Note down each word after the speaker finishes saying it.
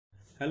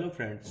Hello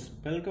friends,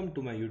 welcome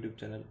to my YouTube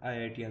channel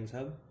IITians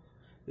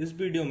hub. इस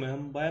video में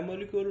हम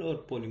biomolecule और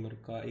पॉलीमर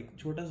का एक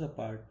छोटा सा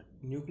पार्ट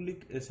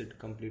न्यूक्लिक एसिड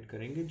कंप्लीट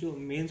करेंगे, जो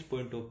मेंस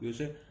पॉइंट ऑफ व्यू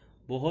से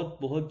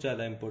बहुत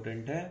ज़्यादा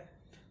इम्पोर्टेंट है।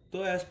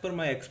 तो एज पर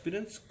माय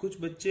एक्सपीरियंस,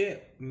 कुछ बच्चे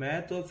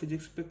मैथ और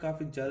फिजिक्स पे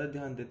काफ़ी ज़्यादा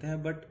ध्यान देते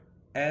हैं, बट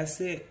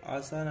ऐसे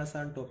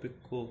आसान टॉपिक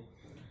को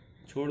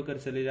छोड़कर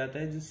चले जाते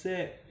हैं,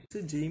 जिससे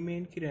जेईई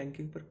मेन की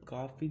रैंकिंग पर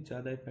काफ़ी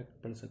ज़्यादा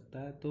इफेक्ट पड़ सकता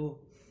है। तो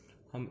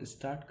हम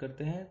स्टार्ट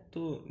करते हैं।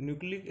 तो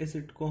न्यूक्लिक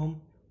एसिड को हम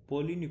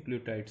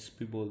पॉलीन्यूक्लियोटाइड्स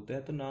भी बोलते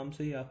हैं। तो नाम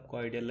से ही आपको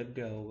आइडिया लग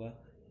गया होगा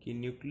कि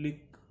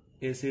न्यूक्लिक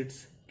एसिड्स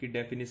की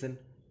डेफिनेशन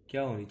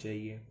क्या होनी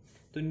चाहिए।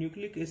 तो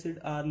nucleic acid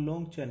are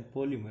long chain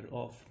polymer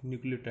of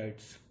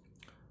nucleotides.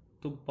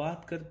 तो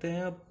बात करते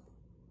हैं अब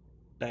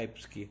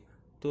टाइप्स की।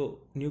 तो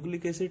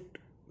न्यूक्लिक एसिड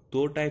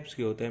दो टाइप्स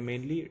के होते हैं,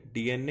 मेनली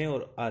DNA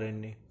और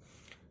RNA।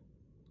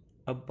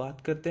 अब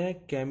बात करते हैं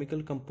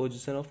chemical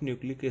composition of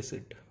nucleic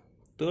acid.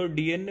 तो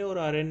DNA और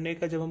RNA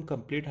का जब हम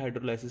कंप्लीट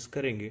हाइड्रोलाइसिस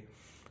करेंगे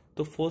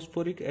तो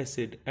phosphoric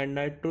acid and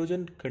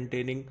nitrogen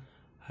containing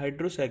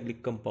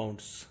hydrocyclic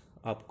compounds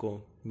आपको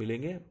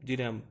मिलेंगे,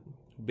 जिन्हें हम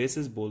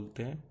बेसिस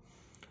बोलते हैं।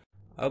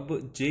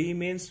 अब जेईई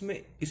मेंस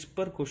में इस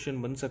पर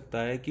क्वेश्चन बन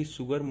सकता है कि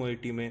शुगर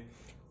मोइटी में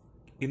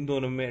इन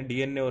दोनों में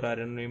DNA और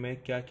RNA में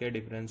क्या क्या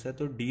डिफरेंस है।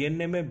 तो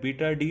DNA में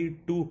बीटा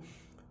D2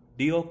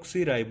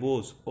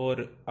 डीऑक्सीराइबोज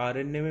और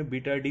RNA में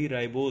बीटा D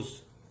राइबोज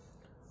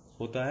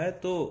होता है।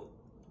 तो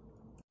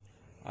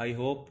आई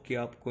होप कि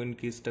आपको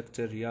इनकी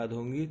स्ट्रक्चर याद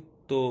होंगी।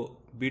 तो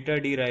बीटा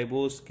D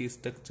राइबोज की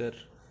स्ट्रक्चर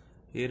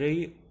ये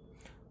रही,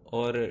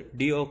 और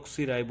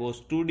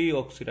डीऑक्सीराइबोज 2D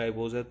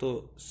ऑक्सीराइबोज है,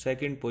 तो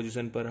सेकंड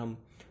पोजीशन पर हम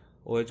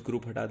OH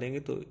ग्रुप हटा देंगे,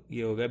 तो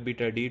ये हो गया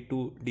बीटा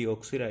D2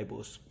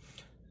 डीऑक्सीराइबोज।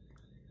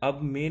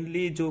 अब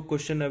मेनली जो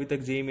क्वेश्चन अभी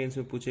तक जेईई मेंस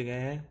में पूछे गए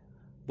हैं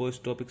वो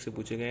इस टॉपिक से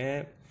पूछे गए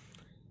हैं।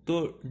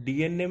 तो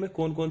DNA में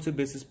कौन कौन से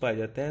बेसिस पाए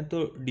जाते हैं।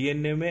 तो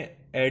DNA में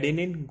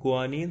एडेनिन,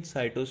 गुआनिन,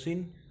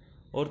 साइटोसिन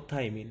और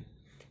थाइमिन,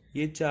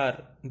 ये 4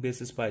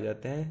 बेसिस पाए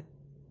जाते हैं।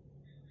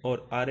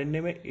 और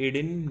RNA में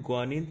एडेनिन,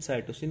 गुआनिन,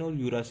 साइटोसिन और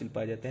यूरासिल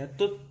पाए जाते हैं।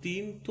 तो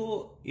 3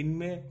 तो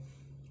इनमें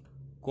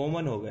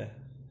कॉमन हो गए।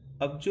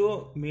 अब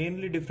जो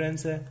मेनली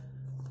डिफरेंस है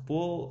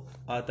वो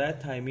आता है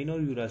थाइमिन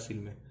और यूरासिल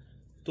में।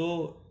 तो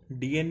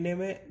DNA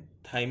में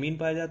थाइमिन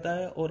पाया जाता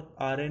है और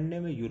RNA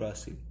में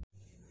uracil.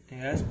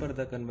 As per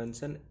the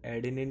convention,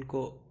 adenine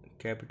को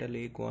कैपिटल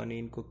A,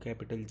 गुआनिन को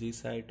कैपिटल G,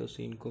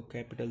 साइटोसिन को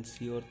कैपिटल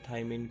C और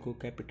थाइमिन को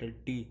कैपिटल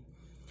T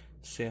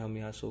से हम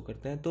यहाँ शो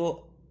करते हैं।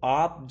 तो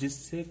आप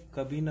जिससे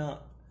कभी ना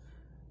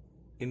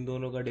इन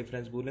दोनों का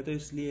डिफरेंस भूलें, तो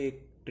इसलिए एक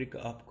ट्रिक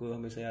आपको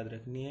हमेशा याद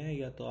रखनी है,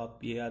 या तो आप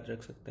ये याद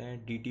रख सकते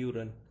हैं DTU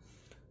रन।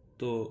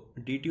 तो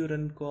DTU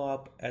रन को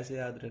आप ऐसे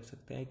याद रख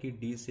सकते हैं कि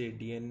D से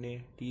DNA,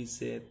 T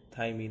से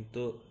थाइमिन।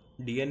 तो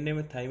DNA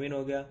में थाइमिन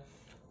हो गया,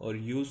 और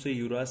U से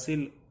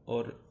यूरासिल,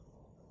 और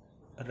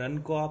रन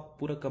को आप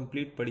पूरा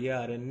कंप्लीट पढ़िए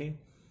RNA,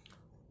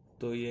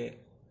 तो ये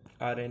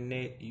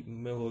RNA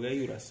में हो गया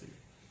यूरासिल।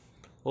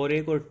 और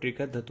एक और ट्रिक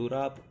है धतूरा,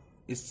 आप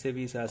इससे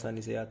भी इसे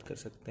आसानी से याद कर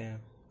सकते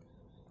हैं।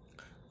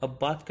 अब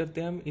बात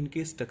करते हैं हम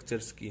इनके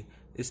स्ट्रक्चर्स की।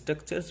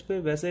 स्ट्रक्चर्स पे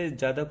वैसे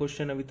ज़्यादा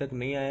क्वेश्चन अभी तक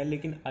नहीं आया,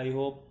 लेकिन आई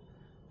होप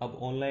अब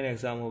ऑनलाइन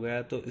एग्जाम हो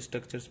गया तो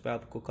स्ट्रक्चर्स पे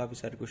आपको काफ़ी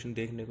सारे क्वेश्चन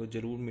देखने को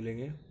जरूर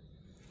मिलेंगे।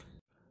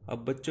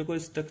 अब बच्चों को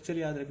स्ट्रक्चर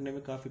याद रखने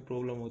में काफ़ी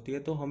प्रॉब्लम होती है,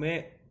 तो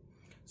हमें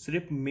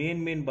सिर्फ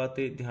मेन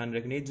बातें ध्यान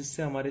रखनी है,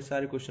 जिससे हमारे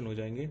सारे क्वेश्चन हो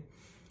जाएंगे।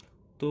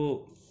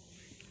 तो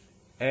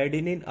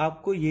एडेनिन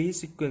आपको यही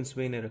सीक्वेंस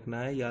में इन्हें रखना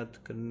है, याद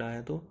करना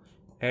है। तो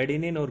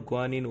एडेनिन और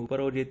गुआनिन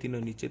ऊपर और ये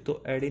तीनों नीचे।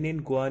 तो एडेनिन,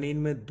 गुआनिन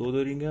में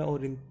 2 रिंग है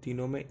और इन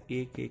तीनों में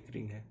एक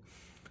रिंग है।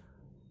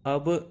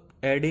 अब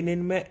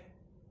एडेनिन में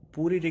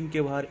पूरी रिंग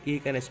के बाहर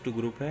एक NH2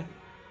 ग्रुप है,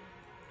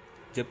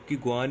 जबकि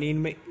गुआनिन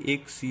में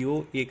एक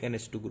CO, एक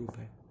NH2 ग्रुप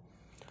है।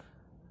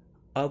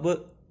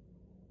 अब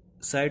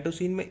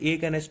साइटोसिन में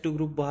एक NH2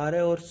 ग्रुप बाहर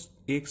है और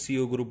एक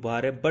CO ग्रुप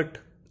बाहर है, बट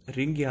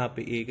रिंग यहाँ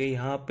पे एक है।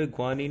 यहाँ पे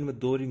गुआनिन में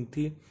 2 रिंग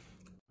थी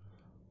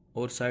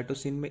और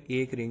साइटोसिन में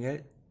एक रिंग है।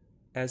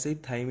 ऐसे ही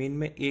थाइमिन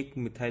में एक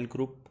मिथाइल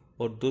ग्रुप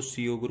और 2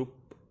 CO ग्रुप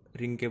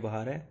रिंग के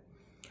बाहर है।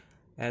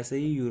 ऐसे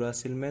ही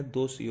यूरासिल में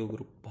 2 CO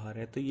ग्रुप बाहर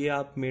है। तो ये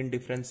आप मेन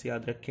डिफरेंस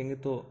याद रखेंगे,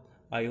 तो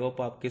आई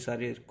होप आपके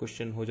सारे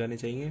क्वेश्चन हो जाने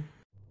चाहिए।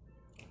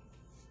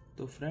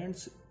 तो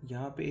फ्रेंड्स,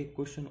 यहाँ पे एक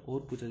क्वेश्चन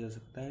और पूछा जा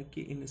सकता है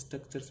कि इन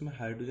स्ट्रक्चर्स में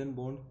हाइड्रोजन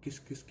बॉन्ड किस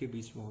किस के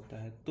बीच में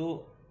होता है।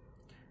 तो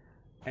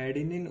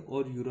एडेनिन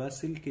और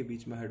यूरासिल के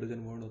बीच में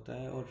हाइड्रोजन बॉन्ड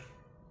होता है, और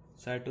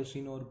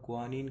साइटोसिन और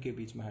गुआनिन के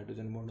बीच में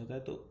हाइड्रोजन बॉन्ड होता है।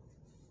 तो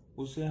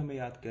उसे हमें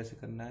याद कैसे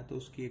करना है, तो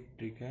उसकी एक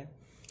ट्रिक है,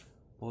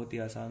 बहुत ही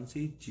आसान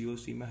सी।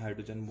 GOC में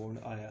हाइड्रोजन बॉन्ड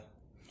आया,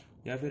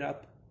 या फिर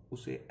आप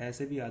उसे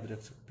ऐसे भी याद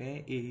रख सकते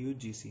हैं,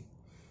 AUGC।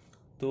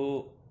 तो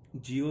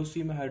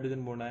GOC में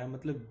हाइड्रोजन बॉन्ड आया,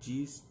 मतलब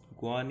G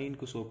गुआनिन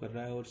को शो कर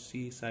रहा है और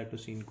C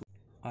साइटोसिन को।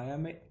 आया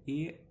में A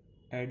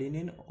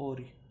एडेनिन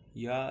और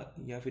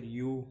या फिर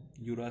U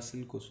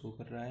यूरासिल को शो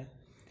कर रहा है,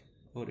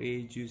 और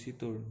AUGC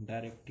तो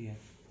डायरेक्ट ही है।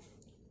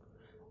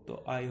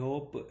 तो आई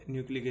होप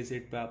न्यूक्लिक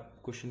एसिड पे आप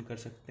क्वेश्चन कर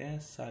सकते हैं,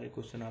 सारे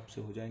क्वेश्चन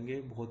आपसे हो जाएंगे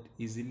बहुत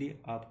इजीली।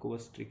 आपको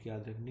बस ट्रिक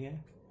याद रखनी है।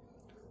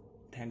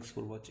 Thanks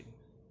for watching.